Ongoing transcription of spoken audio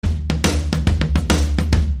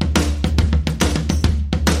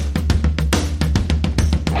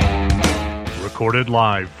Recorded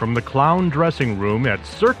live from the clown dressing room at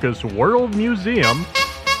Circus World Museum,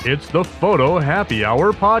 it's the Photo Happy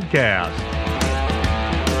Hour podcast.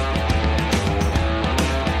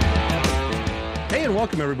 Hey, and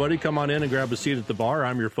welcome everybody. Come on in and grab a seat at the bar.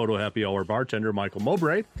 I'm your Photo Happy Hour bartender, Michael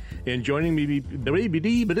Mowbray. And joining me... Goodbye,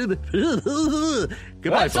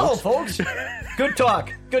 That's all, folks. Good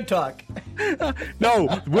talk. Good talk.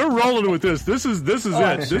 No, we're rolling with this. This is it.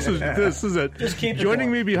 This is it. Just keep it joining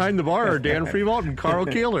going. me behind the bar are Dan Freevault and Carl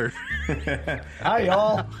Kaler. Hi,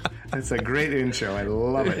 y'all. It's a great intro. I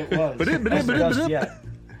love it. It was. Best yet.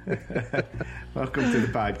 Welcome to the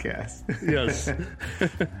podcast. Yes.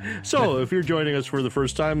 So, if you're joining us for the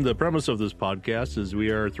first time, the premise of this podcast is we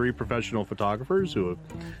are three professional photographers who have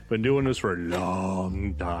been doing this for a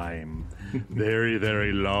long time. Very,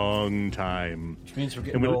 very long time. Which means we're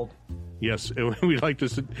getting old. Yes, we like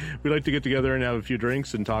to get together and have a few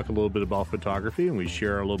drinks and talk a little bit about photography, and we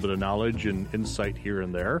share a little bit of knowledge and insight here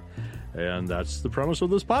and there, and that's the premise of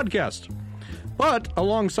this podcast. But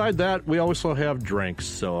alongside that, we also have drinks.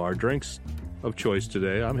 So our drinks of choice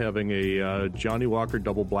today, I'm having a Johnny Walker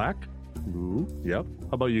Double Black. Ooh, yep. How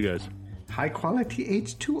about you guys? High quality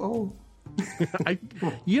H2O.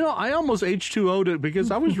 I almost H2O'd it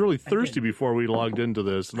because I was really thirsty before we logged into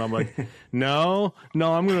this, and I'm like, no,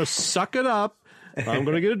 I'm going to suck it up. I'm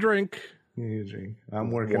going to get a drink. You need a drink.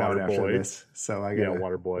 I'm working Water out after boy. this, so I got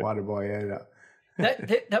Water boy. Water boy. Yeah.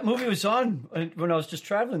 That movie was on when I was just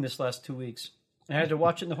traveling this last 2 weeks. I had to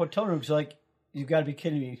watch it in the hotel room. It's like, you got to be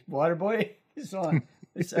kidding me. Waterboy is on.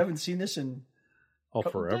 I haven't seen this in a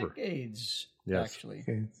couple forever. decades, Yes. actually.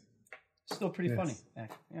 Okay. Still pretty funny.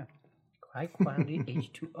 Yeah. High quality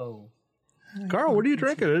H2O. Carl, what are you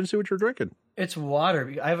drinking? I didn't see what you're drinking. It's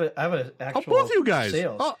water. I have an actual both you guys.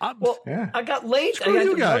 sales. Oh, Yeah. I got late. Screw I got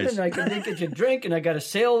you to guys. London, I didn't get you a drink, and I got a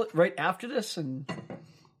sale right after this, and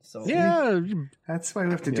so yeah, That's why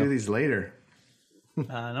we have to do these later.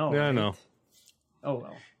 I know. I right? know. Oh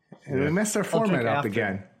well. And we messed our drink format up after.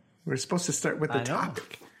 again. We're supposed to start with the I know.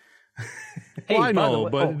 topic. Hey, Well, I by the know, way-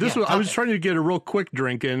 but oh, yeah, I was topic. trying to get a real quick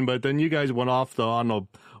drink in, but then you guys went off on the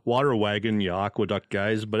water wagon, you aqueduct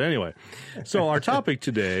guys. But anyway, so our topic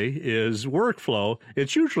today is workflow.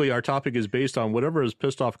 It's usually our topic is based on whatever has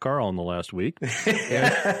pissed off Carl in the last week,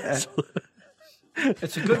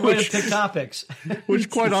 It's a good way to pick topics. which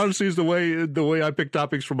quite honestly is the way I pick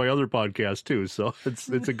topics for my other podcast too. So it's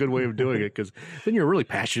a good way of doing it because then you're really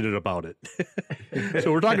passionate about it.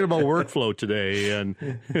 So we're talking about workflow today and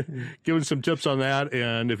giving some tips on that.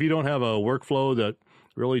 And if you don't have a workflow that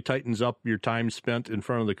really tightens up your time spent in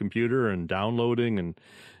front of the computer and downloading and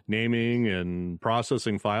naming and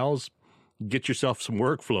processing files, get yourself some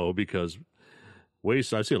workflow because I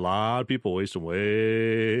see a lot of people wasting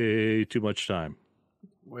way too much time.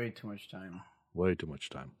 Way too much time. Way too much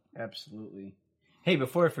time. Absolutely. Hey,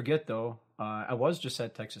 before I forget though, I was just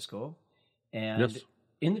at Texas School, and Yes.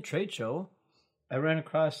 in the trade show, I ran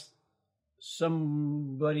across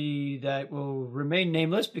somebody that will remain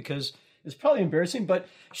nameless because it's probably embarrassing. But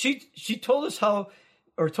she told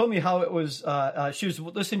me how it was. She was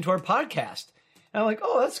listening to our podcast. And I'm like,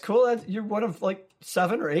 oh, that's cool. You're one of like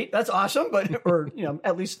 7 or 8. That's awesome. But or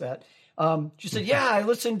at least that. She said, yeah, I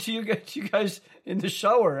listened to you guys in the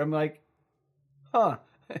shower. I'm like, huh.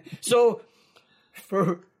 So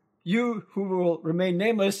for you who will remain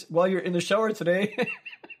nameless while you're in the shower today,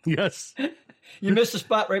 Yes. you missed a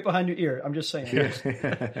spot right behind your ear. I'm just saying.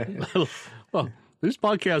 Well, these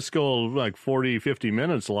podcasts go like 40, 50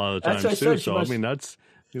 minutes a lot of the That's times what I too. said. So, I mean, that's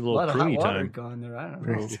a A little lot of hot preemie water time, gone there. I don't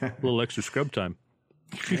know. a little extra scrub time.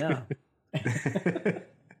 Yeah.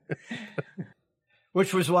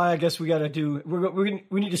 Which was why I guess we got to do.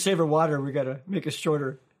 We need to save her water. We got to make it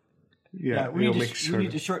shorter. Yeah, we we'll need make to sure we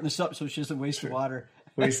need to shorten this up so she doesn't waste the water.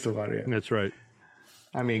 waste the water. Yeah. That's right.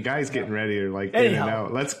 I mean, guys getting ready to like in and Anyhow.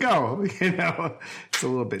 out. Let's go. It's a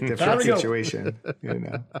little bit Time different to go. situation.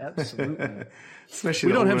 Absolutely. Especially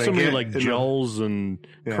We don't have older so I many get like and gels and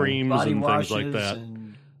creams Body and washes things like that.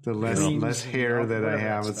 and The less creams hair and that I whatever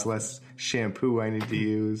have, that it's stuff less shampoo I need to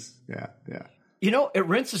use. Yeah. it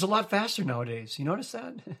rinses a lot faster nowadays. You notice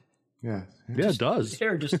that? Yeah. Yeah, it does.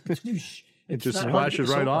 Hair just It just splashes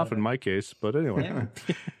right off in my case. But anyway,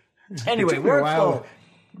 Anyway, took me a while.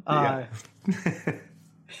 workflow.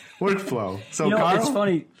 Workflow. So Carl, it's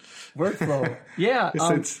funny. Workflow. Yeah.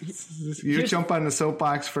 you jump on the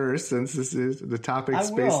soapbox first, since this is the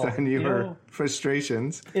topic's based on your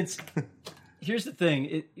frustrations. Here's the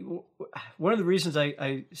thing. One of the reasons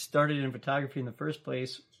I started in photography in the first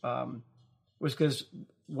place was because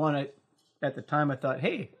at the time I thought,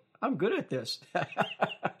 hey, I'm good at this.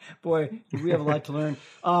 Boy, we have a lot to learn.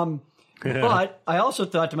 But I also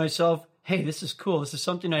thought to myself, hey, this is cool. This is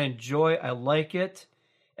something I enjoy. I like it.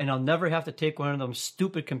 And I'll never have to take one of them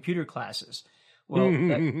stupid computer classes. Well,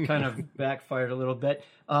 that kind of backfired a little bit.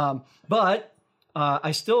 But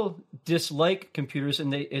I still dislike computers,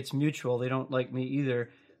 and it's mutual. They don't like me either.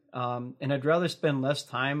 And I'd rather spend less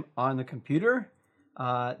time on the computer.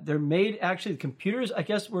 They're made, actually, the computers, I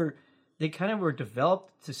guess, were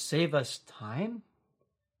developed to save us time.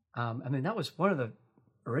 I mean, that was one of the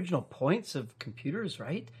original points of computers,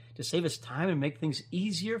 right? To save us time and make things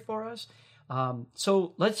easier for us.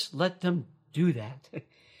 So let's let them do that.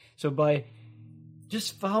 So by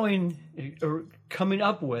just following or coming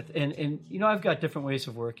up with, and you know, I've got different ways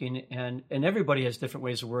of working, and everybody has different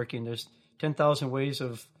ways of working. There's 10,000 ways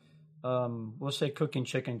of, we'll say cooking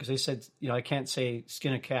chicken, because they said, you know, I can't say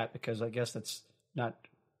skin a cat because I guess that's not.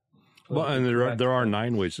 Well, and there are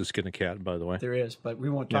 9 ways to skin a cat, by the way. There is, but we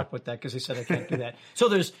won't talk about that because they said I can't do that. So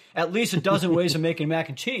there's at least a dozen ways of making mac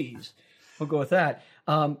and cheese. We'll go with that.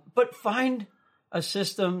 But find a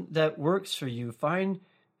system that works for you. Find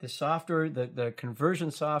the software, the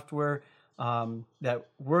conversion software that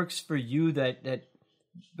works for you.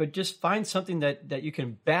 But just find something that you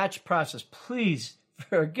can batch process. Please,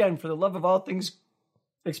 for the love of all things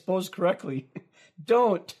exposed correctly,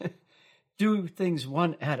 don't do things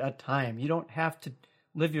one at a time. You don't have to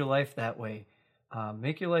live your life that way.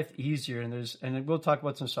 Make your life easier. And we'll talk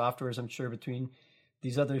about some softwares, I'm sure, between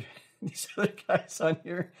these other guys on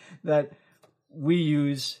here that we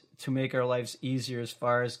use to make our lives easier as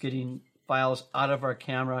far as getting files out of our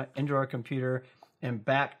camera into our computer and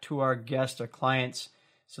back to our guests or clients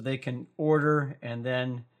so they can order. And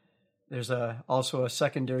then there's also a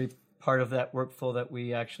secondary part of that workflow that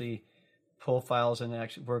we actually pull files and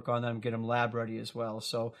actually work on them, get them lab ready as well.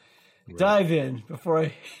 So dive in before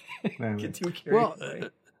I get too carried away.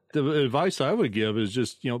 The advice I would give is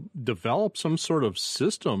just, you know, develop some sort of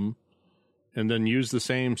system and then use the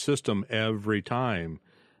same system every time.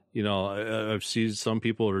 You know, I've seen some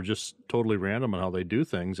people are just totally random on how they do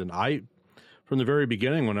things. And from the very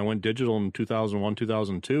beginning, when I went digital in 2001,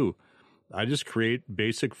 2002, I just create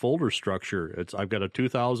basic folder structure. I've got a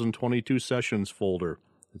 2022 sessions folder.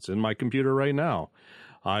 It's in my computer right now.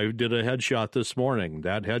 I did a headshot this morning.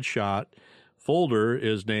 That headshot folder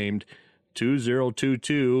is named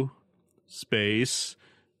 2022 space.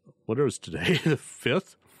 What is today? The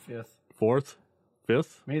 5th? 4th?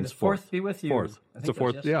 5th? May the 4th be with you. 4th. It's the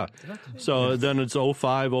 4th, yeah. So then it's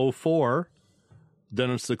 0504.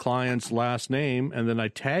 Then it's the client's last name, and then I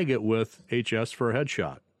tag it with HS for a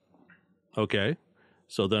headshot. Okay.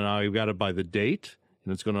 So then I've got it by the date,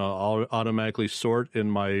 and it's going to automatically sort in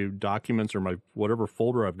my documents or my whatever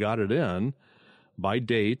folder I've got it in by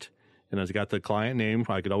date. And it's got the client name.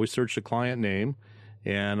 I could always search the client name,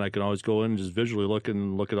 and I can always go in and just visually look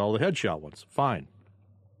at all the headshot ones. Fine.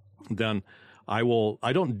 Then I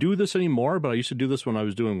don't do this anymore, but I used to do this when I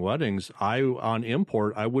was doing weddings. On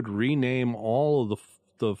import, I would rename all of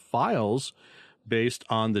the files based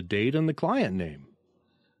on the date and the client name.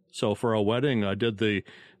 So for a wedding, I did the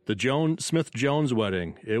Smith Jones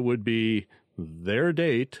wedding. It would be their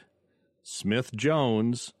date, Smith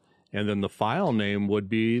Jones, and then the file name would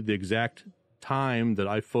be the exact time that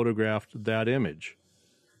I photographed that image,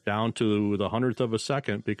 down to the 100th of a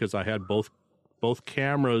second, because I had both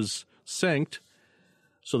cameras synced.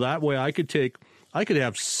 So that way I could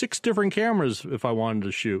have 6 different cameras if I wanted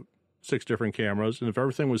to shoot 6 different cameras. And if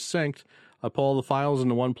everything was synced, I pull all the files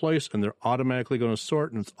into one place and they're automatically going to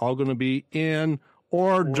sort, and it's all going to be in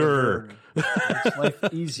order. Makes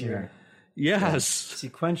life easier. Yes.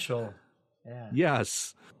 Sequential. Yeah.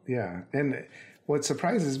 Yes. Yeah. And what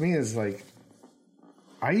surprises me is, like,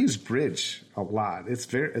 I use Bridge a lot.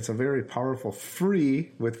 It's a very powerful,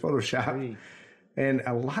 free with Photoshop. And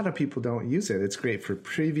a lot of people don't use it. It's great for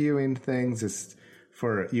previewing things.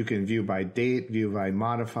 You can view by date, view by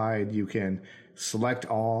modified. You can select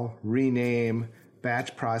all, rename,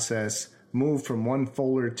 batch process, move from one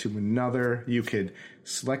folder to another. You could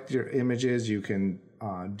select your images. You can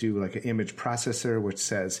do like an image processor, which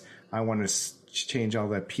says, I want to change all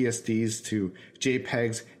the PSDs to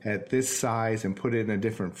JPEGs at this size and put it in a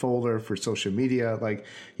different folder for social media. Like,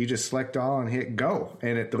 you just select all and hit go,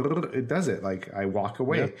 and it does it. Like, I walk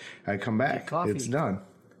away, I come back, it's done.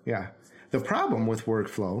 Yeah. The problem with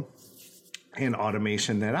workflow and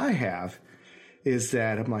automation that I have is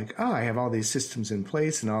that I'm like, I have all these systems in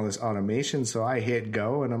place and all this automation. So I hit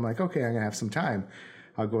go and I'm like, okay, I'm going to have some time.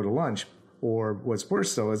 I'll go to lunch. Or what's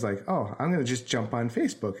worse, though, is like, I'm going to just jump on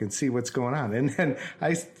Facebook and see what's going on. And then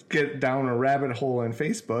I get down a rabbit hole on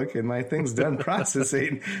Facebook and my thing's done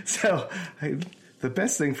processing. So the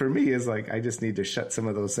best thing for me is like, I just need to shut some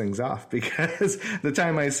of those things off, because the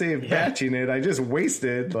time I saved batching it, I just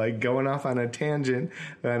wasted like going off on a tangent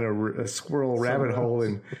on a squirrel rabbit hole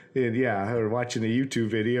and or watching a YouTube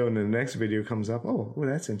video, and then the next video comes up. Oh,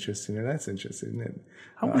 that's interesting. Or that's interesting. And,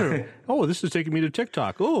 this is taking me to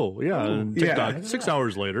TikTok. Oh, yeah. And TikTok 6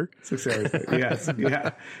 hours later. 6 hours later. Yes.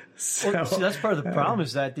 Yeah. So, well, see, that's part of the problem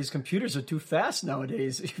is that these computers are too fast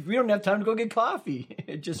nowadays. We don't have time to go get coffee.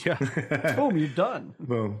 It just, boom, you're done.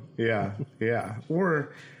 Boom. Yeah. Yeah.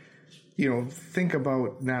 Or, think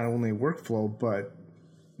about not only workflow, but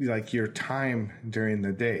like your time during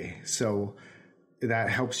the day. So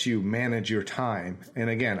that helps you manage your time.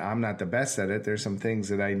 And again, I'm not the best at it. There's some things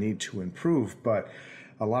that I need to improve, but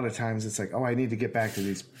a lot of times it's like, I need to get back to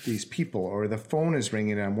these people, or the phone is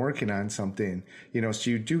ringing and I'm working on something,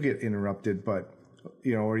 so you do get interrupted, but,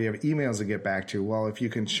 or you have emails to get back to. Well, if you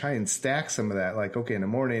can try and stack some of that, like, okay, in the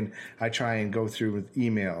morning, I try and go through with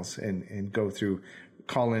emails and go through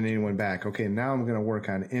calling anyone back. Okay, now I'm going to work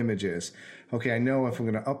on images. Okay, I know if I'm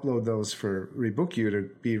going to upload those for Rebook You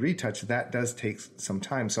to be retouched, that does take some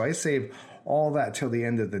time. So I save all that till the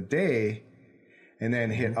end of the day, and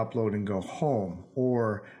then hit upload and go home.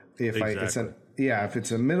 Or if it's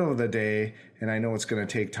the middle of the day and I know it's going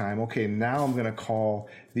to take time, okay, now I'm going to call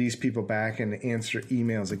these people back and answer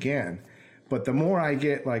emails again. But the more I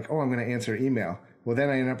get like, I'm going to answer email, well,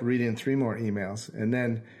 then I end up reading 3 more emails, and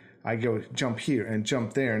then I go jump here and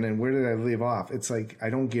jump there, and then where did I leave off? It's like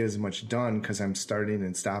I don't get as much done because I'm starting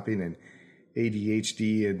and stopping, and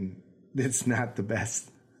ADHD, and it's not the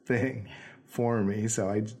best thing for me. So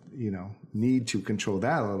I, need to control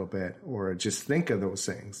that a little bit, or just think of those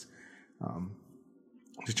things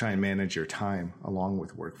to try and manage your time along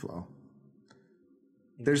with workflow.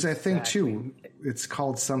 There's that thing too. It's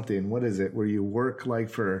called something. What is it? Where you work like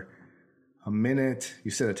for a minute.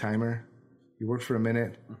 You set a timer. You work for a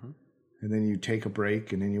minute, and then you take a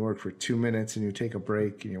break, and then you work for 2 minutes, and you take a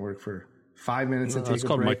break, and you work for 5 minutes and take a break. That's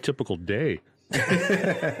called my typical day.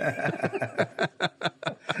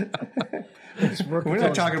 We're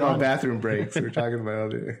not talking about bathroom breaks. We're talking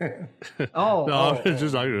about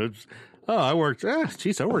I worked.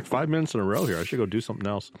 I worked 5 minutes in a row here. I should go do something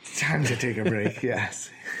else. Time to take a break.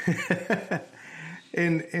 Yes.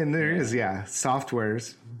 and there is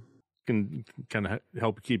softwares can kind of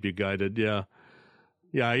help keep you guided.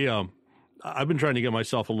 I've been trying to get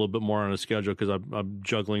myself a little bit more on a schedule because I'm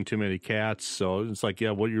juggling too many cats. So it's like,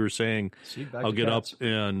 what you were saying, I'll get up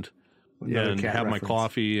and have my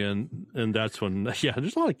coffee, and that's when, there's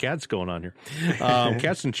a lot of cats going on here.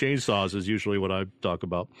 Cats and chainsaws is usually what I talk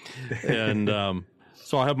about. And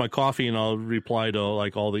so I'll have my coffee and I'll reply to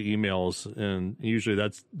like all the emails, and usually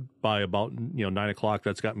that's by about 9 o'clock.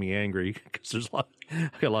 That's got me angry because I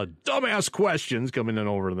got a lot of dumbass questions coming in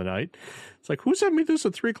over the night. It's like, who sent me this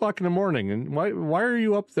at 3 o'clock in the morning, and why are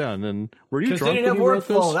you up then? And were you drunk when you wrote this? Because they didn't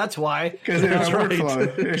have workflow. That's why. Because they didn't have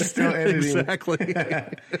workflow. They're still editing. Exactly.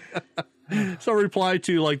 So I reply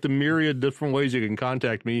to like the myriad different ways you can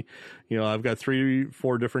contact me. I've got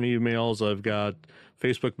 3-4 different emails. I've got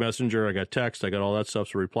Facebook Messenger. I got text. I got all that stuff.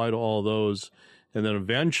 So reply to all those, and then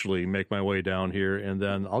eventually make my way down here. And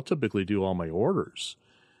then I'll typically do all my orders.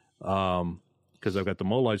 Because I've got the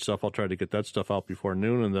Molite stuff. I'll try to get that stuff out before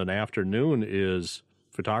noon. And then afternoon is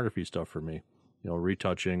photography stuff for me,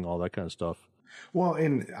 retouching, all that kind of stuff. Well,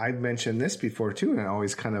 and I've mentioned this before too, and I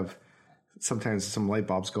always kind of, sometimes some light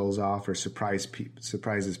bulbs goes off or surprises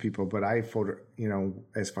people. But I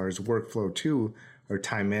as far as workflow too, or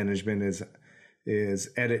time management is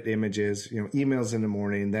edit images, emails in the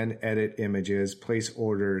morning, then edit images, place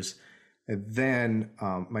orders, and then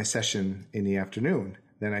my session in the afternoon.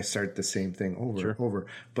 Then I start the same thing over.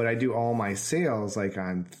 But I do all my sales like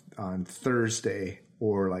on Thursday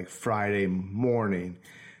or like Friday morning.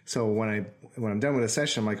 So when I'm done with a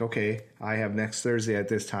session, I'm like, okay, I have next Thursday at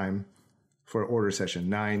this time for order session,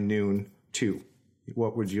 9, noon, 2.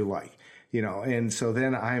 What would you like? And so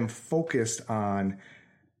then I'm focused on,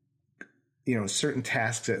 certain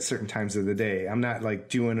tasks at certain times of the day. I'm not like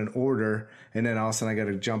doing an order and then all of a sudden I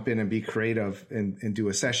got to jump in and be creative and do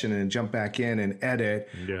a session and jump back in and edit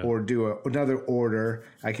or do another order.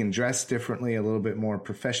 I can dress differently, a little bit more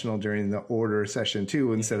professional during the order session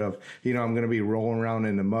too, instead of, I'm going to be rolling around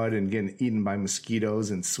in the mud and getting eaten by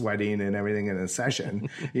mosquitoes and sweating and everything in a session,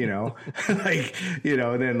 like,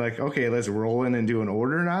 and then like, okay, let's roll in and do an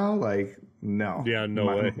order now. Like, no. Yeah, no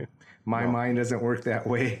way. My mind doesn't work that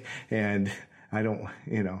way, and I don't,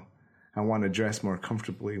 I want to dress more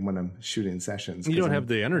comfortably when I'm shooting sessions. You don't have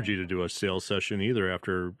the energy to do a sales session either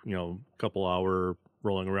after, a couple hour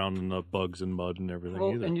rolling around in the bugs and mud and everything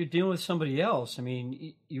Well, either. and you're dealing with somebody else. I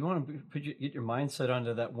mean, you want to get your mindset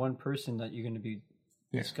onto that one person that you're going to be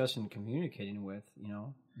discussing and communicating with,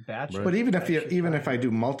 batch. But even if I do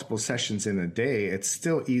multiple sessions in a day, it's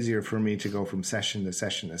still easier for me to go from session to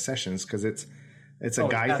session to sessions because it's a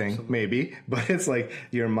guy thing maybe, but it's like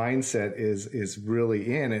your mindset is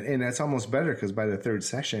really in, and it's almost better because by the third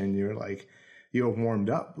session you're warmed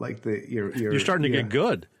up, like you're starting to get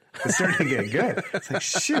good. It's starting to get good. It's like,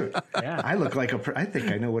 shoot, I look like I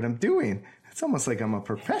think I know what I'm doing. It's almost like I'm a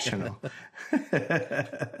professional.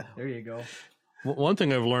 There you go. One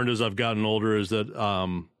thing I've learned as I've gotten older is that,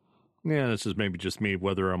 this is maybe just me,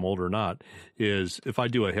 whether I'm older or not, is if I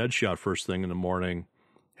do a headshot first thing in the morning,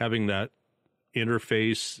 having that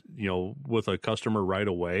interface, with a customer right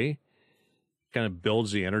away kind of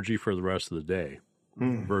builds the energy for the rest of the day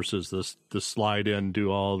versus the slide in, do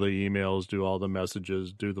all the emails, do all the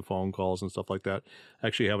messages, do the phone calls and stuff like that.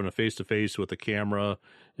 Actually having a face-to-face with a camera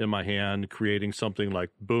in my hand, creating something like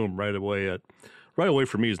boom, right away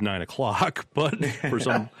for me is 9:00, but for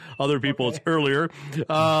some other people it's earlier.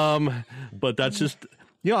 But that's just,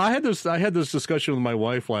 I had this discussion with my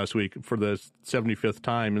wife last week for the 75th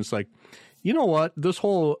time. And it's like, you know what? This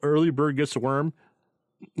whole early bird gets the worm.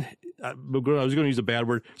 I was going to use a bad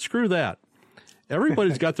word. Screw that.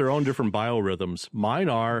 Everybody's got their own different biorhythms. Mine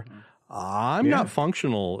are, I'm not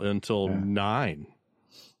functional until 9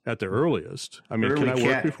 at the earliest. I mean, can I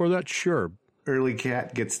work before that? Sure. Early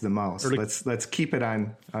cat gets the mouse. Let's keep it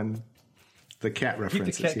on the cat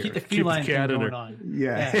references here. Keep the feline thing going on.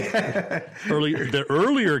 Yeah. The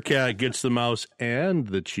earlier cat gets the mouse and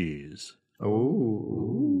the cheese.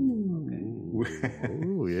 Oh.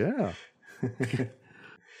 Oh, yeah.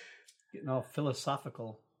 Getting all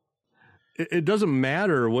philosophical. It doesn't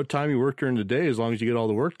matter what time you work during the day as long as you get all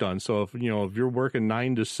the work done. So if you're working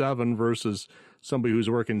 9 to 7 versus somebody who's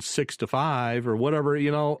working 6 to 5 or whatever,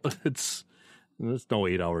 there's no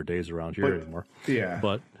 8-hour days around here anymore. Yeah.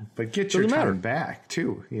 But get your time back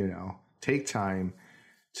too, take time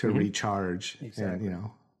to recharge. Exactly. And,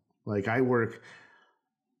 like I work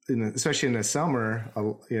especially in the summer,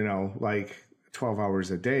 like 12 hours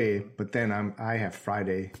a day, but then I have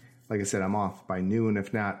Friday. Like I said, I'm off by noon,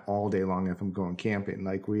 if not all day long if I'm going camping.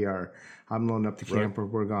 Like I'm loading up the camper.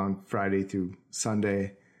 We're gone Friday through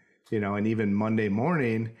Sunday, and even Monday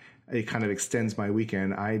morning, it kind of extends my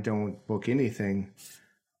weekend. I don't book anything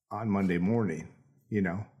on Monday morning,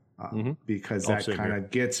 because that kind of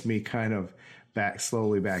gets me kind of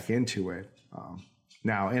slowly back into it.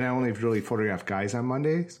 Now, and I only really photograph guys on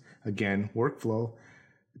Mondays. Again, workflow,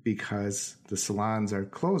 because the salons are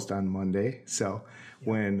closed on Monday. So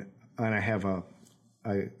when I have a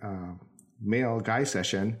male guy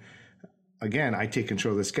session, again, I take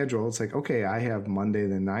control of the schedule. It's like, okay, I have Monday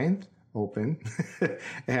the 9th open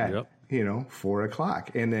at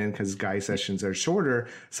 4:00, and then because guy sessions are shorter,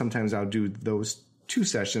 sometimes I'll do those 2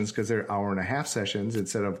 sessions because they're 1.5-hour sessions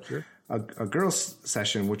instead of a girl's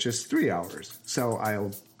session, which is 3 hours. So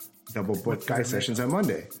I'll double book guy sessions on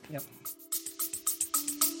Monday. Yep.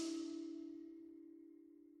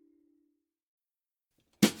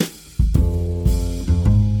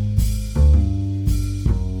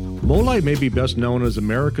 MoLight may be best known as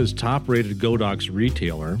America's top-rated Godox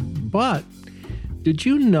retailer, but did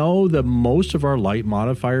you know that most of our light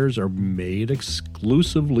modifiers are made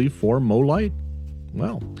exclusively for MoLight?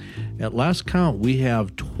 Well, at last count, we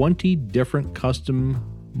have 20 different custom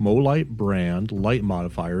MoLight brand light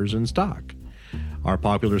modifiers in stock. Our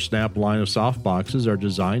popular Snap line of softboxes are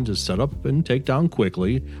designed to set up and take down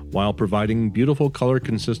quickly while providing beautiful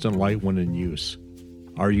color-consistent light when in use.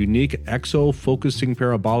 Our unique EXO focusing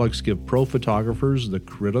parabolics give pro photographers the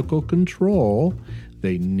critical control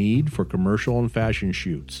they need for commercial and fashion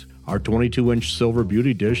shoots. Our 22-inch silver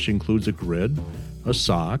beauty dish includes a grid, a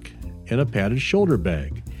sock, and a padded shoulder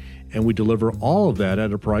bag, and we deliver all of that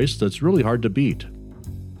at a price that's really hard to beat.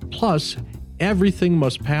 Plus, everything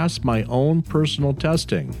must pass my own personal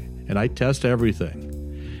testing, and I test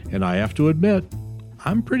everything. And I have to admit,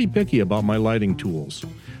 I'm pretty picky about my lighting tools,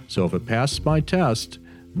 so if it passes my test,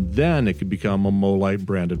 then it could become a MoLight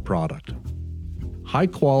branded product. High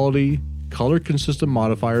quality, color consistent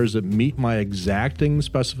modifiers that meet my exacting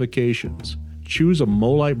specifications. Choose a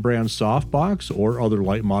MoLight brand softbox or other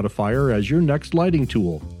light modifier as your next lighting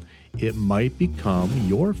tool. It might become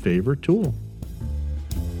your favorite tool.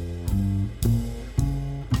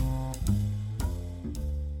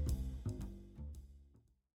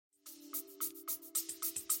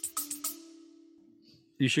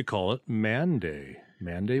 You should call it Man Day.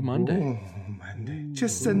 Monday. Oh, Monday.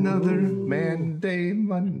 Just another Monday.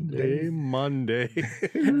 Monday.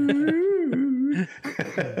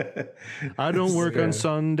 I don't work on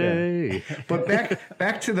Sunday. But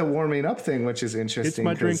back to the warming up thing, which is interesting. It's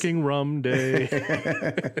my drinking rum day.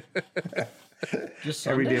 Just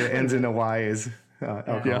Every Sunday? day that ends in a Y is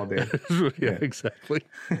alcohol day. Yeah, exactly.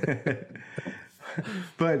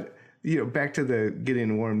 But back to the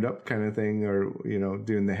getting warmed up kind of thing, or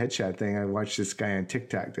doing the headshot thing. I watched this guy on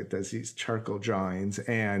TikTok that does these charcoal drawings,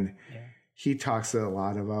 and he talks a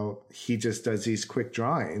lot about he just does these quick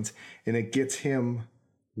drawings, and it gets him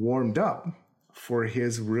warmed up for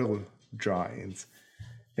his real drawings.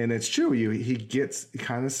 And it's true. He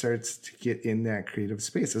kind of starts to get in that creative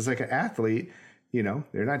space. It's like an athlete. They're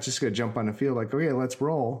not just going to jump on the field like, okay, let's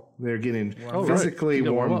roll. They're getting physically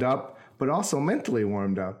warmed up, but also mentally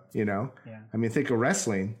warmed up. I mean, think of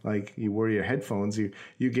wrestling. Like, you wear your headphones, you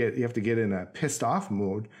have to get in a pissed off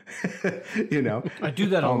mood. I do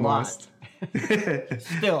that almost.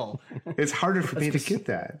 Still, it's harder for me to get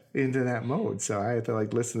that into that mode. So I have to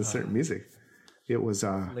listen to certain music. It was,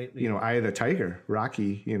 Eye of the Tiger,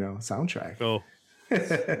 Rocky, soundtrack. Oh,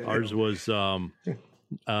 ours was,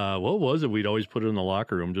 what was it? We'd always put it in the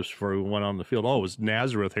locker room just before we went on the field. Oh, it was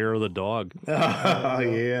Nazareth, Hair of the Dog. Oh,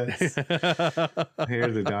 yes. Hair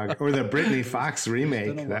of the Dog. Or the Brittany Fox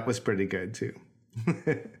remake. That was pretty good, too.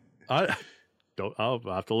 I'll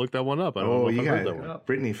have to look that one up. I don't know if I've heard that one.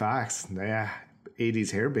 Brittany Fox. Yeah.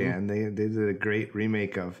 80s hair band. They did a great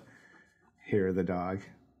remake of Hair of the Dog.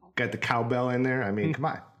 Got the cowbell in there. I mean, come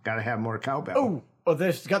on. Got to have more cowbell. Oh,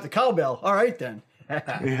 this got the cowbell. All right, then.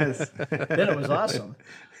 Yes. Then it was awesome.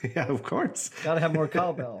 Yeah, of course. Got to have more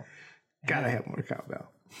cowbell. Got to have more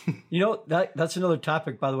cowbell. That's another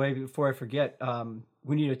topic, by the way, before I forget.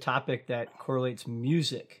 We need a topic that correlates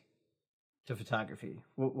music to photography.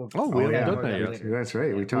 We haven't done that yet. That's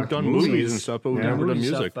right. We've done movies and stuff, but we've never done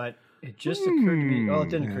music. But it just occurred to me. Well, it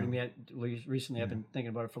didn't occur to me recently. I've been thinking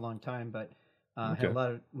about it for a long time, but I had a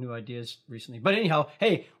lot of new ideas recently. But anyhow,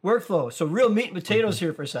 hey, workflow. So real meat and potatoes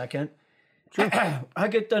here for a second. Sure. I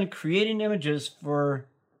get done creating images for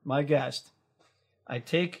my guest. I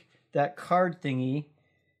take that card thingy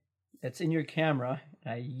that's in your camera,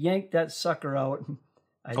 and I yank that sucker out.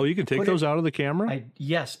 You can take those out of the camera?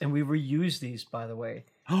 Yes, and we reuse these, by the way.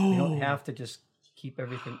 We don't have to just keep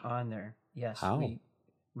everything on there. Yes, we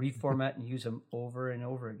reformat and use them over and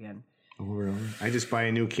over again. I just buy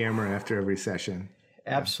a new camera after every session.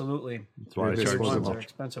 Absolutely. That's why I charge so much. They're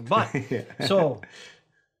expensive. But, so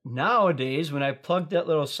nowadays, when I plug that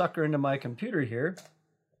little sucker into my computer here,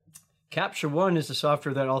 Capture One is the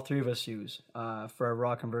software that all three of us use for our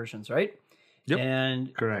raw conversions, right? Yep.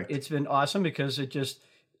 And correct. It's been awesome because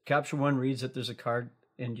Capture One reads that there's a card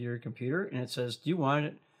into your computer and it says, do you want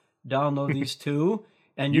to download these two?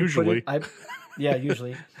 And you usually.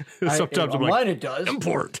 Usually. Sometimes I'm like, it does.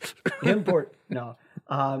 Import. No.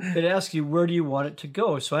 It asks you, where do you want it to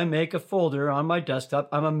go? So I make a folder on my desktop.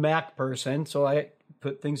 I'm a Mac person, so I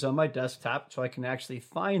put things on my desktop so I can actually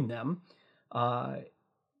find them.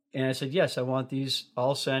 And I said, yes, I want these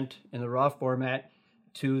all sent in the raw format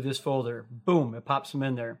to this folder. Boom, it pops them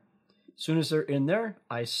in there. As soon as they're in there,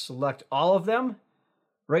 I select all of them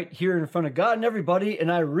right here in front of God and everybody,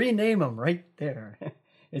 and I rename them right there.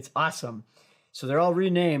 It's awesome. So they're all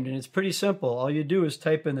renamed, and it's pretty simple. All you do is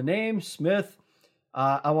type in the name, Smith.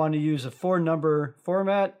 I want to use a 4-number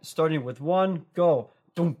format, starting with 1, go.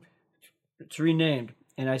 Boom. It's renamed,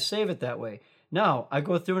 and I save it that way. Now, I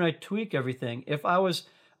go through and I tweak everything. If I was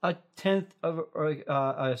a tenth of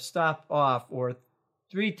a stop off or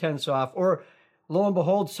 3/10 off, or lo and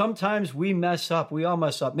behold, sometimes we mess up. We all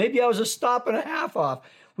mess up. Maybe I was a stop and a half off.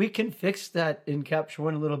 We can fix that in Capture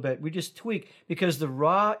One a little bit. We just tweak because the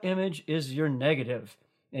raw image is your negative.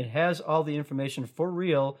 It has all the information for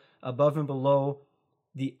real above and below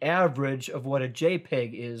the average of what a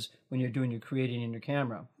JPEG is when you're doing your creating in your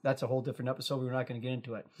camera. That's a whole different episode. We're not going to get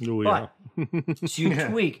into it. So you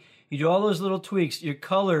tweak. You do all those little tweaks, your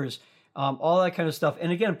colors, all that kind of stuff.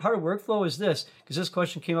 And again, part of workflow is this, because this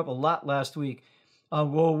question came up a lot last week.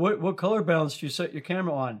 What color balance do you set your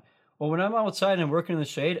camera on? Well, when I'm outside and I'm working in the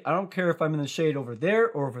shade, I don't care if I'm in the shade over there,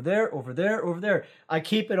 or over there, over there, over there. I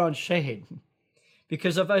keep it on shade.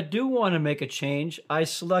 Because if I do want to make a change, I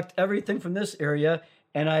select everything from this area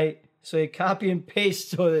and I say copy and paste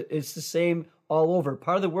so that it's the same all over.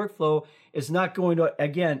 Part of the workflow is not going to,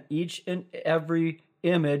 again, each and every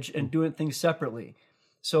image and doing things separately.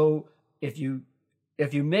 So if you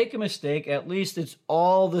make a mistake, at least it's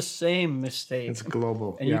all the same mistake. It's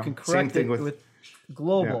global. And you can correct it with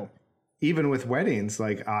global. Yeah. Even with weddings,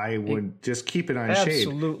 like I would just keep it on shade.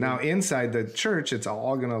 Now inside the church, it's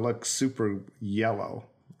all going to look super yellow.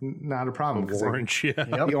 not a problem. 'cause Orange, yeah.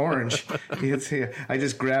 The orange. I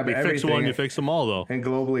just grab You everything. fix one, you fix them all, though. And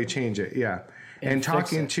globally change it, yeah. And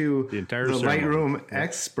talking to The entire the ceremony. Lightroom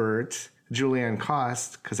expert, Julianne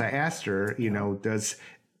Cost, because I asked her,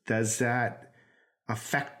 does that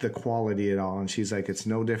affect the quality at all? And she's like, it's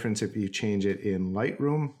no difference if you change it in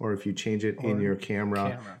Lightroom or if you change it in your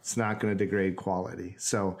camera. It's not going to degrade quality.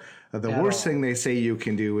 So the worst thing they say you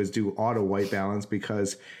can do is do auto white balance,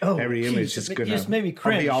 because every image is going to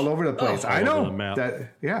be all over the place. I know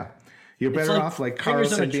that. Yeah. You're better off, like Carl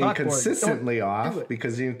said, being consistently off,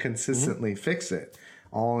 because you consistently fix it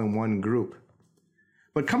all in one group.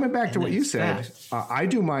 But coming back to what you said, I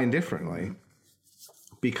do mine differently,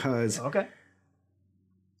 because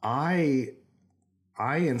I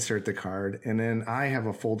insert the card, and then I have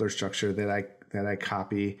a folder structure that I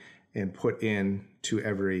copy and put in to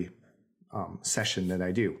every session that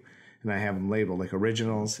I do, and I have them labeled like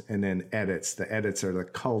originals and then edits. The edits are the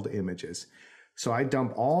culled images. So I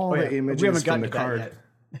dump all the images from the card.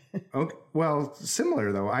 Okay, well,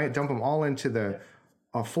 similar though. I dump them all into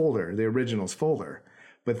a folder, the originals folder.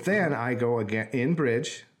 But then I go again in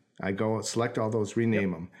Bridge. I go select all those,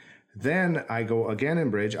 rename them. Then I go again in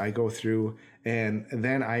Bridge. I go through, and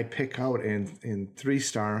then I pick out in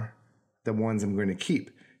 3-star the ones I'm going to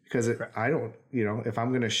keep, because I don't, if I'm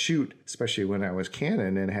going to shoot, especially when I was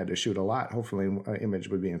Canon and had to shoot a lot, hopefully an image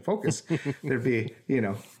would be in focus. There'd be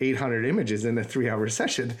 800 images in a 3-hour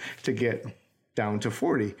session to get down to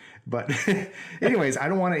 40. But anyways, I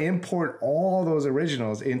don't want to import all those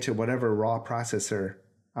originals into whatever raw processor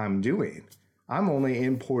I'm doing. I'm only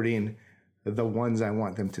importing the ones I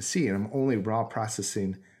want them to see, and I'm only raw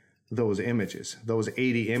processing those images, those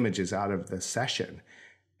 80 images out of the session.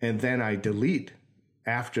 And then I delete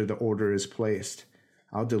after the order is placed.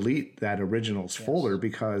 I'll delete that originals folder,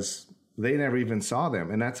 because they never even saw them.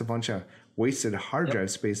 And that's a bunch of wasted hard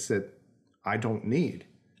drive space that I don't need.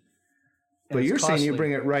 And but you're saying you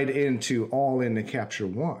bring it right into Capture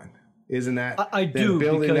One. Isn't that I do,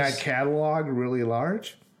 building that catalog really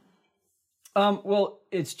large? Well,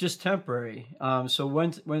 it's just temporary. So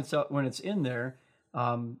when it's in there,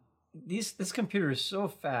 this computer is so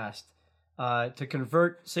fast to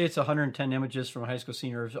convert. Say it's 110 images from a high school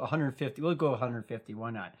senior, 150. We'll go 150.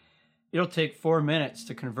 Why not? It'll take 4 minutes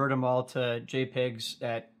to convert them all to JPEGs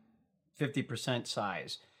at 50%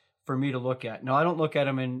 size for me to look at. Now, I don't look at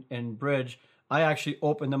them in Bridge. I actually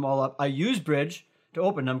open them all up. I use Bridge to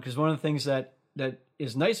open them, because one of the things that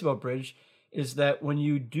is nice about Bridge is that when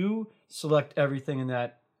you do select everything in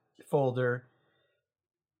that folder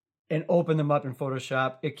and open them up in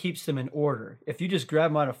Photoshop, it keeps them in order. If you just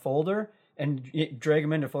grab them out of folder and drag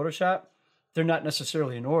them into Photoshop, they're not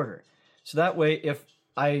necessarily in order. So that way, if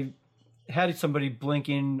I had somebody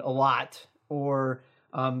blinking a lot, or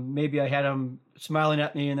maybe I had them smiling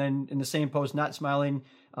at me and then in the same pose not smiling,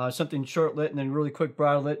 something short lit and then really quick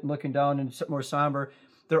broad lit and looking down and something more somber,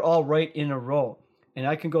 they're all right in a row. And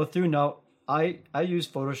I can go through now. I use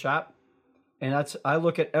Photoshop, and I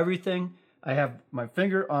look at everything. I have my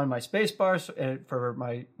finger on my space bar for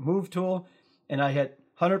my move tool, and I hit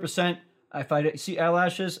 100%. If I see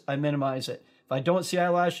eyelashes, I minimize it. If I don't see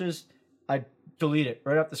eyelashes, I delete it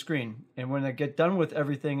right off the screen. And when I get done with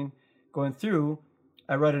everything going through,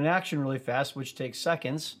 I write an action really fast, which takes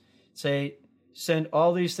seconds. Say, send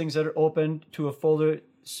all these things that are open to a folder,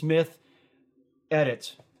 Smith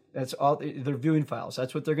edits. That's all their viewing files.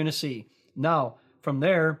 That's what they're going to see. Now, from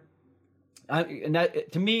there,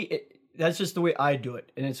 to me, that's just the way I do it.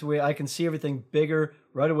 And it's the way I can see everything bigger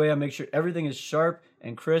right away. I make sure everything is sharp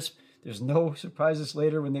and crisp. There's no surprises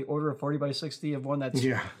later when they order a 40 by 60 of one that's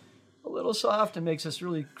a little soft and makes us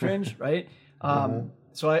really cringe, right?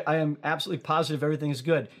 So I am absolutely positive everything is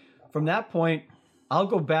good. From that point, I'll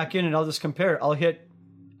go back in and I'll just compare. I'll hit,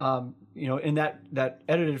 in that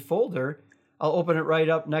edited folder, I'll open it right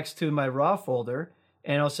up next to my raw folder,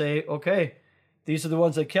 and I'll say, okay, these are the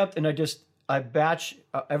ones I kept, and I batch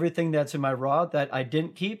everything that's in my raw that I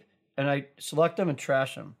didn't keep, and I select them and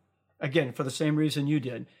trash them. Again, for the same reason you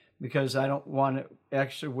did, because I don't want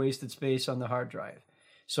extra wasted space on the hard drive.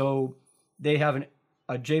 So they have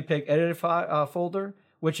a JPEG edited folder,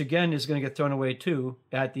 which again is going to get thrown away too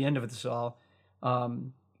at the end of this all,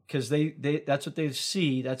 because that's what they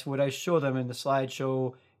see. That's what I show them in the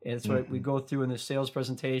slideshow. And that's what we go through in the sales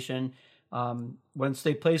presentation. Once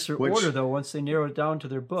they place their order, though, once they narrow it down to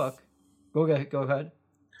their book, go ahead.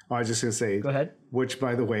 I was just going to say, go ahead. Which,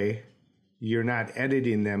 by the way, you're not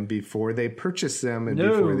editing them before they purchase them and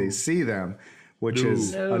before they see them, which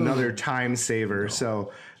is another time saver.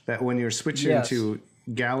 So that when you're switching to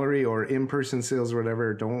gallery or in-person sales or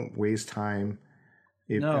whatever, don't waste time,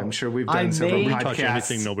 No. I'm sure we've I done several may- Touch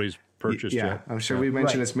anything podcasts. nobody's purchased Yeah, yet. I'm sure we've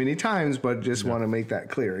mentioned Right. this many times, but just want to make that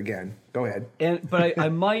clear again. Go ahead. But I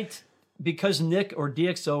might, because Nick or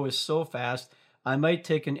DxO is so fast, I might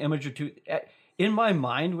take an image or two. In my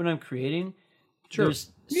mind, when I'm creating, there's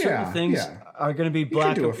certain Yeah, things yeah. are going to be can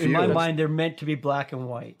black. do a In my few. mind, they're meant to be black and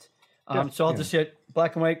white. So I'll just hit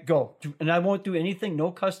black and white, go. And I won't do anything,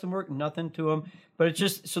 no custom work, nothing to them. But it's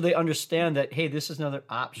just so they understand that, hey, this is another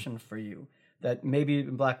option for you. That maybe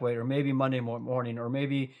in black and white, or maybe Monday morning, or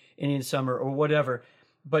maybe Indian summer, or whatever.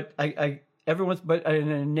 But I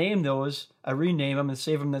name those. I rename them and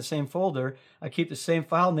save them in the same folder. I keep the same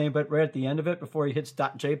file name, but right at the end of it, before he hits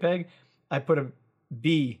 .jpeg, I put a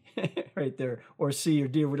B right there, or C or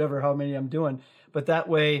D or whatever, how many I'm doing. But that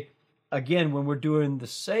way, again, when we're doing the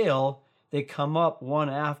sale, they come up one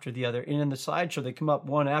after the other. And in the slideshow, they come up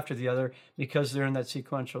one after the other because they're in that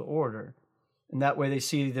sequential order. And that way they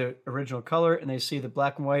see the original color and they see the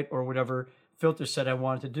black and white or whatever filter set I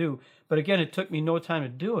wanted to do. But again, it took me no time to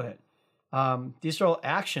do it. These are all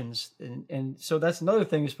actions. And so that's another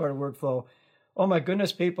thing as part of workflow. Oh my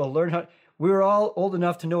goodness, people, learn how. We were all old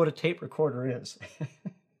enough to know what a tape recorder is.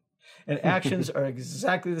 And actions are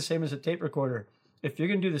exactly the same as a tape recorder. If you're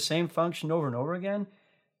going to do the same function over and over again,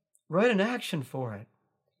 write an action for it.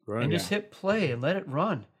 Right. And just hit play and let it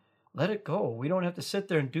run. Let it go. We don't have to sit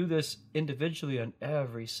there and do this individually on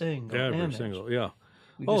every single image. Yeah.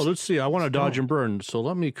 We Oh, just- let's see. I want to dodge and burn. So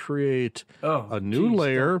let me create a new geez,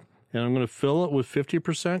 layer, and I'm going to fill it with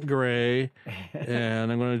 50% gray,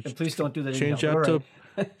 and I'm going to Please don't do that. change anyhow. that All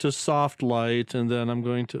right. to soft light, and then I'm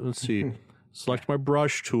going to, let's see, select my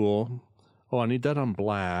brush tool. Oh, I need that on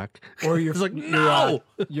black. Or your, It's like, no!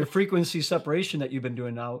 your frequency separation that you've been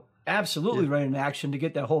doing now. Absolutely write an action to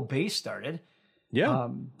get that whole base started. Yeah.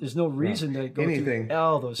 There's no reason to go Anything. through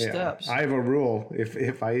all those Yeah. steps. I have a rule.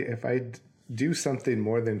 If I do something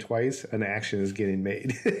more than twice, an action is getting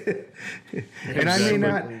made. And I may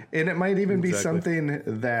not, and it might even be something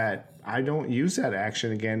that I don't use that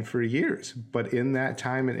action again for years. But in that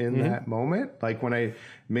time and in that moment, like when I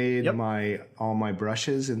made all my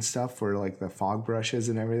brushes and stuff for like the fog brushes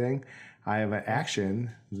and everything, I have an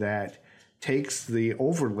action that takes the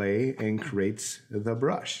overlay and creates the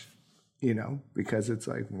brush. You know, because it's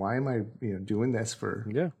like, why am I, doing this for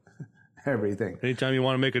everything? Anytime you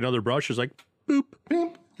want to make another brush, it's like, boop.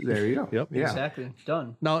 Beep. There you go. Yep. Yeah. Exactly.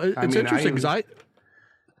 Done. Now, it's mean, interesting because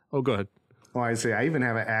Oh, go ahead. Well, I say I even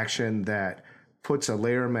have an action that puts a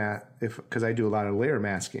layer because I do a lot of layer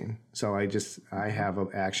masking. So I have an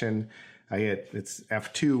action. It's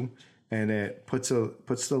F2 and it puts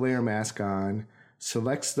the layer mask on,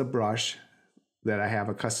 selects the brush that I have,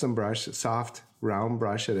 a custom brush, a soft round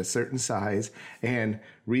brush at a certain size, and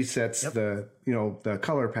resets the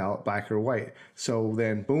color palette black or white. So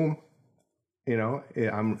then boom,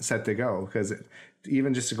 I'm set to go, because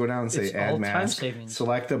even just to go down and say It's add all time mask, savings.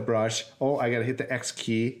 select a brush. Oh, I got to hit the X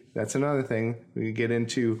key. That's another thing. We get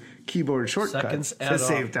into keyboard shortcuts Seconds to add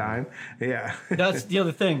save on. time. Yeah. That's the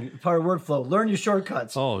other thing. Part of workflow. Learn your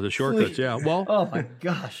shortcuts. Oh, the shortcuts. Yeah. Well, Oh my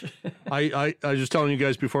gosh. I was just telling you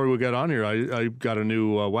guys before we got on here, I got a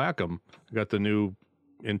new Wacom. I got the new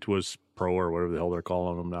Intuos Pro or whatever the hell they're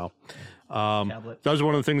calling them now. Tablet. That was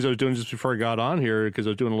one of the things I was doing just before I got on here, because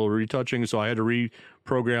I was doing a little retouching. So I had to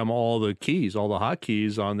reprogram all the keys, all the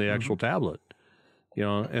hotkeys on the actual tablet,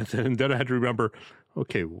 and then I had to remember,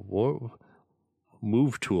 okay,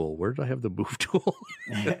 move tool. Where did I have the move tool?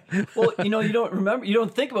 Well, you don't remember, you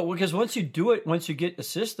don't think about it, because once you do it, once you get the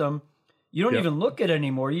system, you don't even look at it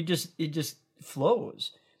anymore. It just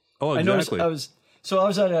flows. Oh, exactly. I was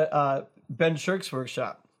at a Ben Shirk's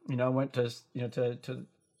workshop. I went to to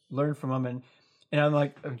learn from him, and I'm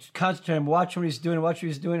like, I'm concentrating, I'm watching what he's doing.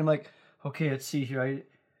 I'm like, okay, let's see here.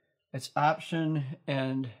 It's option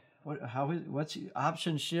and what's the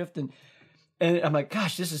option shift and I'm like,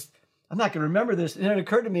 gosh, I'm not gonna remember this. And then it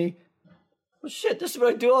occurred to me, well, shit, this is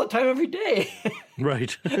what I do all the time every day.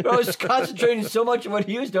 Right. I was concentrating so much on what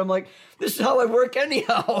he was doing. I'm like, this is how I work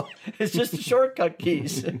anyhow. It's just the shortcut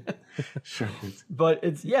keys. Sure. But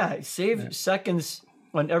save seconds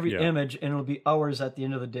on every image, and it'll be hours at the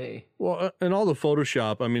end of the day. Well, and all the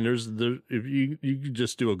Photoshop, I mean, if you could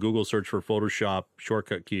just do a Google search for Photoshop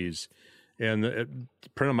shortcut keys and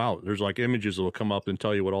print them out. There's like images that will come up and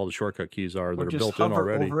tell you what all the shortcut keys are that are built in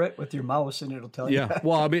already. Over it with your mouse, and it'll tell you. Yeah.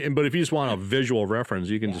 Well, I mean, but if you just want a visual reference,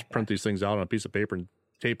 you can just print these things out on a piece of paper and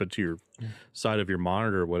tape it to your side of your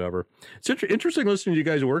monitor or whatever. It's interesting listening to you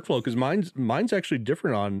guys' workflow, because mine's actually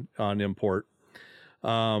different on import.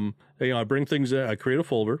 I bring things in, I create a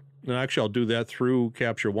folder, and actually I'll do that through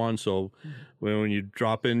Capture One. So when you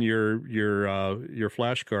drop in your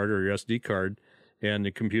flash card or your SD card, and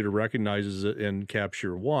the computer recognizes it in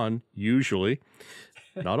Capture One, usually,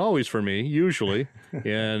 not always for me, usually,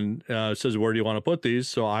 and says, where do you want to put these?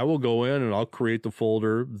 So I will go in and I'll create the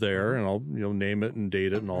folder there, and I'll name it and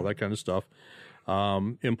date it and all that kind of stuff,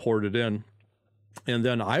 import it in, and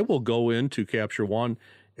then I will go into Capture One.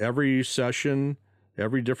 Every session,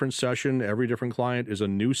 every different session, every different client is a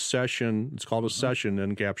new session. It's called a session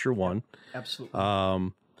in Capture One. Absolutely.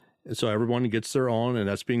 And so everyone gets their own, and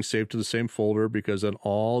that's being saved to the same folder, because then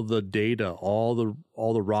all the data, all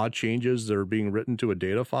the raw changes that are being written to a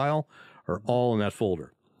data file are all in that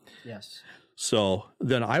folder. Yes. So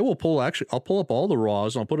then I'll pull up all the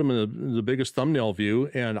raws, and I'll put them in the biggest thumbnail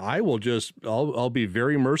view, and I'll be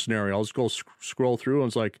very mercenary. I'll just go scroll through, and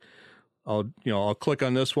it's like, I'll click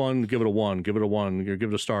on this one, give it a 1, give it a 1,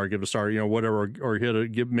 give it a star, whatever, or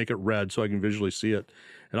make it red so I can visually see it.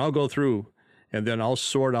 And I'll go through, and then I'll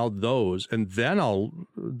sort out those, and then I'll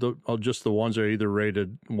just the ones that are either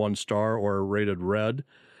rated 1 star or rated red.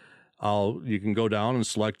 You can go down and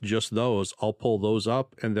select just those. I'll pull those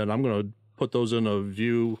up, and then I'm going to put those in a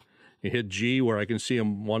view. You hit G where I can see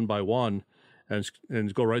them one by one, and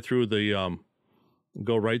go right through the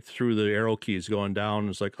arrow keys going down.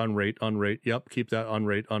 It's like unrate. Yep, keep that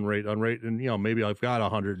unrate. And maybe I've got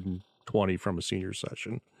 120 from a senior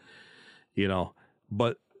session.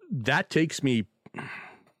 But that takes me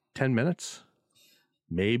 10 minutes,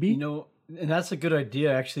 maybe. And that's a good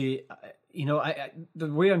idea, actually. The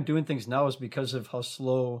way I'm doing things now is because of how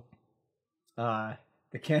slow the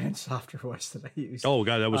Canon software was that I used. Oh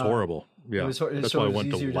God, that was horrible. Yeah, that's why I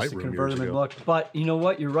went to easier just to Lightroom convert years them and ago. look. But you know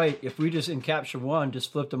what? You're right. If we just in Capture One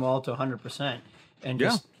just flipped them all to 100% and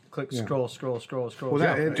just click scroll. Well,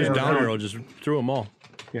 Just down arrow, just through them all.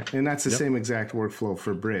 Yeah, and that's the same exact workflow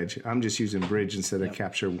for Bridge. I'm just using Bridge instead of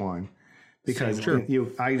Capture One, because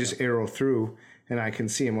I just arrow through and I can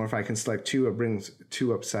see them. Or if I can select 2, it brings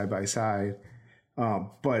 2 up side by side.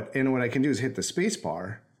 But what I can do is hit the space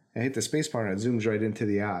bar. I hit the space bar and it zooms right into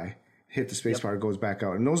the eye. Hit the space bar, it goes back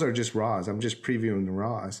out. And those are just RAWs. I'm just previewing the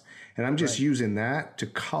RAWs. And I'm just using that to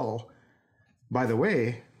cull. By the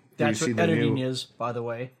way, that's what editing is, by the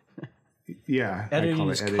way. Yeah. Editing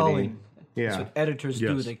is culling. Yeah. That's what editors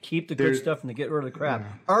do. They keep the good There's- stuff and they get rid of the crap.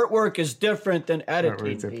 Artwork is different than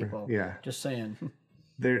editing, different. people. Yeah. Just saying.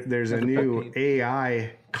 There's a new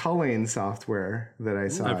AI culling software that I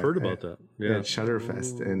saw. I've heard about that. Yeah. At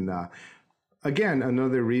Shutterfest. And again,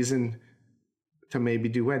 another reason to maybe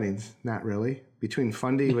do weddings. Not really. Between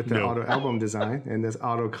Fundy with the auto album design and this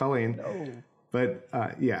auto culling. But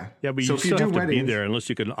yeah. Yeah, but so you if still do have to weddings, be there unless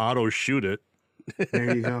you can auto shoot it.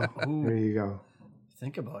 There you go. There you go.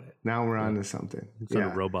 Think about it. Now we're on to something. It's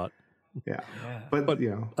not a robot. Yeah. But I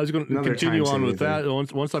was going to continue on with that.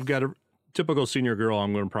 Once I've got a typical senior girl,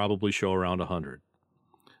 I'm going to probably show around 100.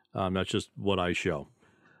 That's just what I show.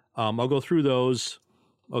 I'll go through those.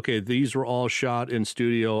 Okay, these were all shot in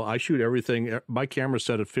studio. I shoot everything. My camera's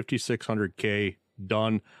set at 5600K,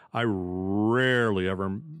 done. I rarely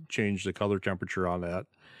ever change the color temperature on that.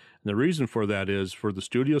 And the reason for that is for the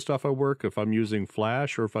studio stuff I work, if I'm using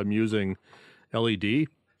flash or if I'm using LED,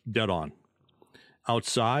 dead on.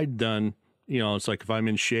 Outside, then, it's like if I'm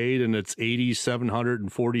in shade and it's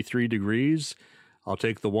 743 degrees, I'll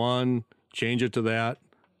take the one, change it to that,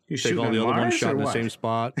 take all the other ones shot in the same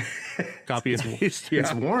spot, copy and paste. Yeah.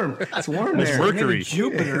 It's warm. It's warm It's there. Mercury.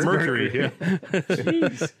 Jupiter. Mercury, yeah.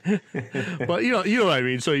 But you know what I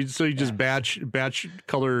mean. So you just batch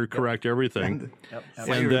color correct everything,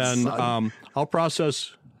 and then I'll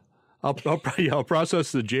process the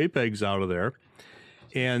JPEGs out of there,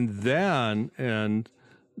 and then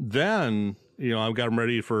I've got them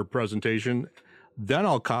ready for presentation. Then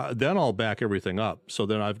I'll back everything up. So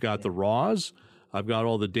then I've got the RAWs. I've got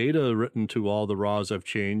all the data written to all the RAWs I've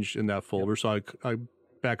changed in that folder. So I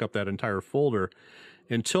back up that entire folder.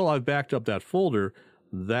 Until I've backed up that folder,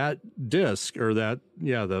 that disk or the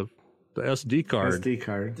SD card.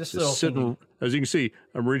 This is little sitting, as you can see,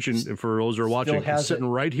 I'm reaching, for those who are watching, it's sitting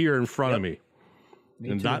right here in front of me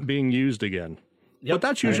and not being used again. But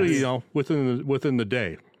that's usually, within the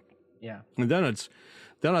day. Yeah. And then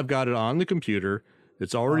I've got it on the computer.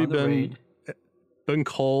 It's already been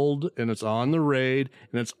culled, and it's on the RAID,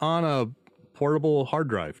 and it's on a portable hard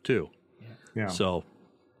drive too. Yeah. So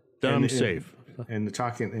then I'm safe. And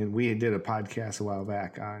we did a podcast a while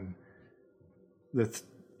back on the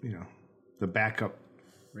backup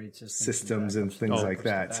RAID systems and things like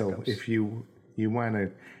that. So if you want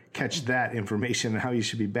to catch that information and how you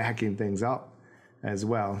should be backing things up as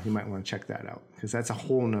well, you might want to check that out, because that's a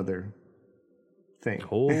whole nother thing.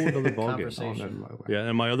 Whole other ballgame. Conversation. Yeah,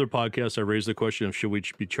 and my other podcast, I raised the question of should we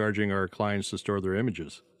be charging our clients to store their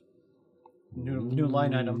images? New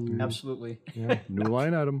line item, absolutely. New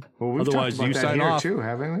line item. Well, we've Otherwise, talked about you that sign here off. too,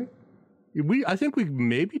 haven't we? I think we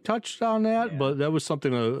maybe touched on that, but that was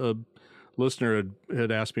something a listener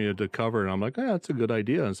had asked me to cover, and I'm like, that's a good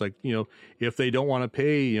idea. And it's like, if they don't want to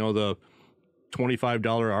pay, the $25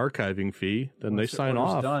 archiving fee, then they sign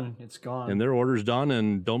off. Done. It's gone. And their order's done,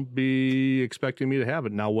 and don't be expecting me to have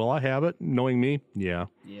it. Now, will I have it? Knowing me, yeah.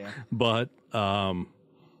 Yeah. But so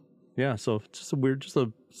it's just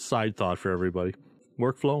a side thought for everybody.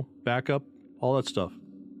 Workflow, backup, all that stuff.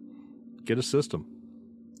 Get a system.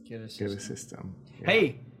 Get a system. Yeah.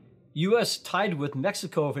 Hey, U.S. tied with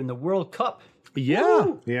Mexico in the World Cup.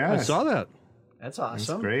 Yeah. Yes. I saw that. That's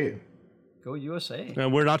awesome. That's great. Go USA.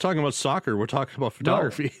 And we're not talking about soccer. We're talking about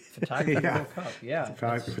photography. Photography World Cup. Yeah.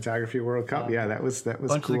 Photography World Cup. Yeah, that was A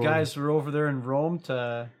bunch cool. of the guys were over there in Rome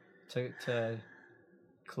to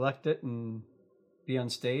collect it and be on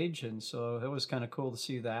stage, and so it was kind of cool to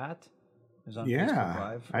see that. It was on Facebook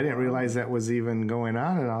Live. I didn't realize that was even going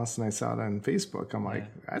on, and all of a sudden I saw it on Facebook. I'm like,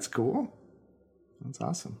 that's cool. That's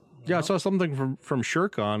awesome. Yeah, I saw something from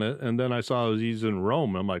Shirk on it, and then I saw he's in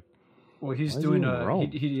Rome. I'm like, well, he's doing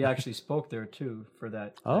he actually spoke there too for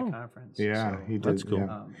that conference. Yeah, so he did. That's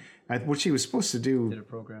cool. Yeah. Which he was supposed to do did a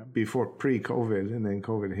program before pre-COVID, and then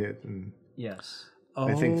COVID hit, and yes,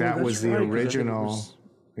 I think that was the original.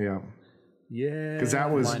 Yeah, because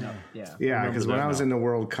that was because when I was in the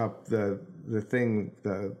World Cup, the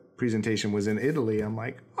presentation was in Italy. I'm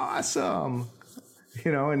like, awesome.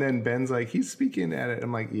 And then Ben's like, he's speaking at it.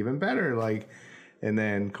 I'm like, even better. Like, and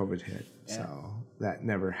then COVID hit. Yeah. So that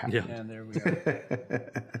never happened. Yeah, and there we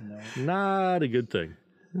are. Not a good thing.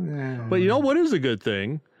 But you know what is a good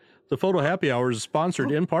thing? The Photo Happy Hour is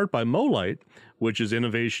sponsored in part by MoLight, which is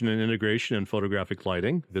innovation and integration in photographic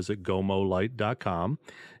lighting. Visit gomolight.com.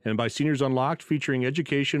 And by Seniors Unlocked, featuring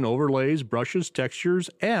education, overlays, brushes, textures,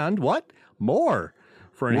 and what? More.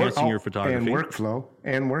 For enhancing your photography. And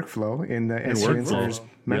workflow in the Seniors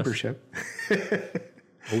membership.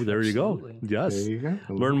 Oh, there you go. Yes. There you go.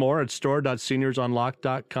 Learn more at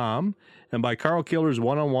store.seniorsunlocked.com. And by Carl Keeler's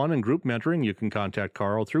one-on-one and group mentoring, you can contact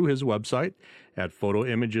Carl through his website at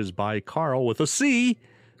photoimagesbycarl with a C.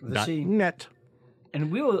 .net.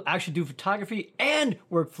 And we will actually do photography and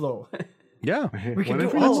workflow. Yeah. We can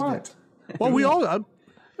do all of it. Well, we all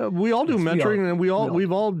do mentoring, and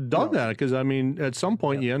we've all done that, because I mean, at some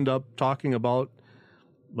point you end up talking about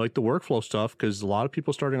like the workflow stuff, because a lot of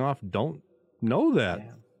people starting off don't know that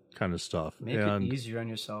kind of stuff. Make it easier on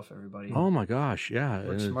yourself, everybody. Oh my gosh, yeah.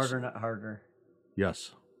 Work smarter, not harder.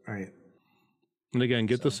 Yes. Right. And again,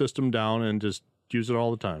 get the system down and just use it all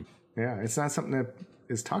the time. Yeah, it's not something that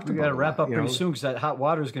is talked about. We got to wrap up pretty soon, because that hot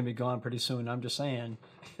water is going to be gone pretty soon. I'm just saying.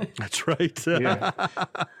 That's right. Yeah.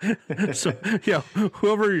 So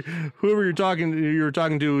whoever you're talking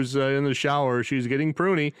to is in the shower. She's getting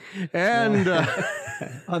pruny, and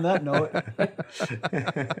on that note,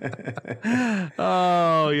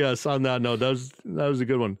 oh yes, on that note, that was a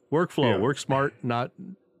good one. Workflow, work smart, not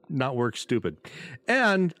work stupid.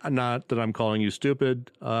 And not that I'm calling you stupid.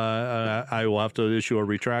 I will have to issue a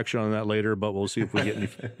retraction on that later, but we'll see if we get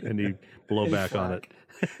any blowback on it.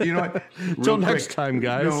 You know what? Until next time,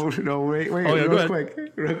 guys. No, wait. Real quick.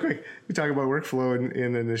 We talk about workflow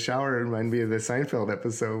in the shower. It reminded me of the Seinfeld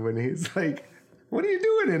episode when he's like, "What are you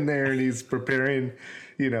doing in there?" And he's preparing,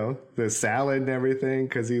 the salad and everything,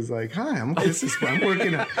 because he's like, "Hi, I'm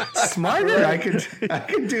working smarter. I can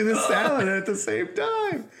do the salad at the same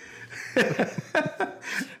time."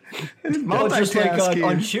 just like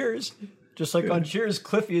on Cheers. Just like on Cheers,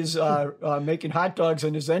 Cliffy is making hot dogs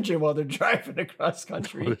on his engine while they're driving across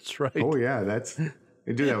country. That's right. Oh yeah,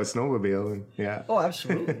 they do that with snowmobile, and Oh,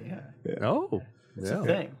 absolutely, yeah. Oh, it's a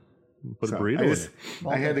thing. Put a burrito in it.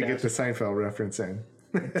 I had to get the Seinfeld reference in.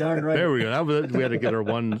 Darn right. There we go. We had to get our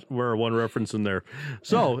one reference in there.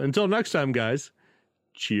 So until next time, guys.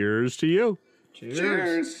 Cheers to you.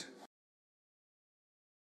 Cheers.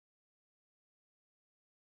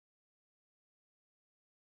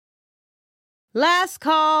 Last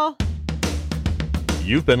call.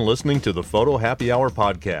 You've been listening to the Photo Happy Hour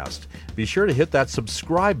podcast. Be sure to hit that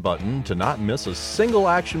subscribe button to not miss a single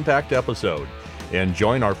action-packed episode. And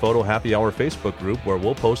join our Photo Happy Hour Facebook group, where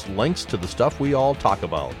we'll post links to the stuff we all talk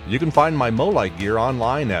about. You can find my MoLight gear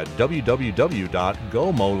online at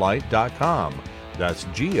www.gomolight.com. That's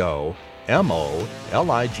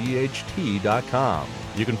GOMOLIGHT.com.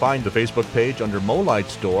 You can find the Facebook page under MoLight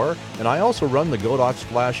Store, and I also run the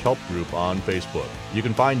GoDocs/Help group on Facebook. You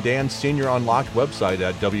can find Dan's Senior Unlocked website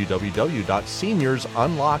at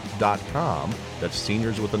www.seniorsunlocked.com. That's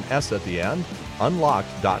seniors with an S at the end,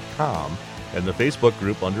 unlocked.com, and the Facebook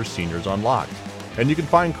group under Seniors Unlocked. And you can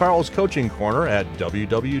find Carl's Coaching Corner at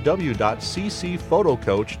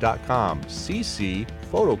www.ccphotocoach.com.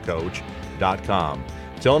 ccphotocoach.com.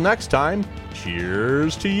 Till next time,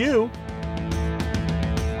 cheers to you.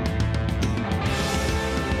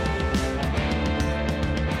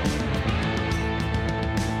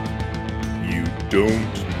 You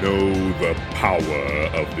don't know the power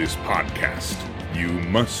of this podcast. You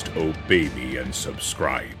must obey me and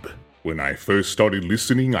subscribe. When I first started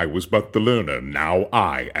listening, I was but the learner. Now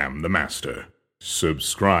I am the master.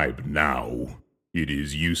 Subscribe now. It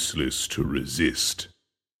is useless to resist.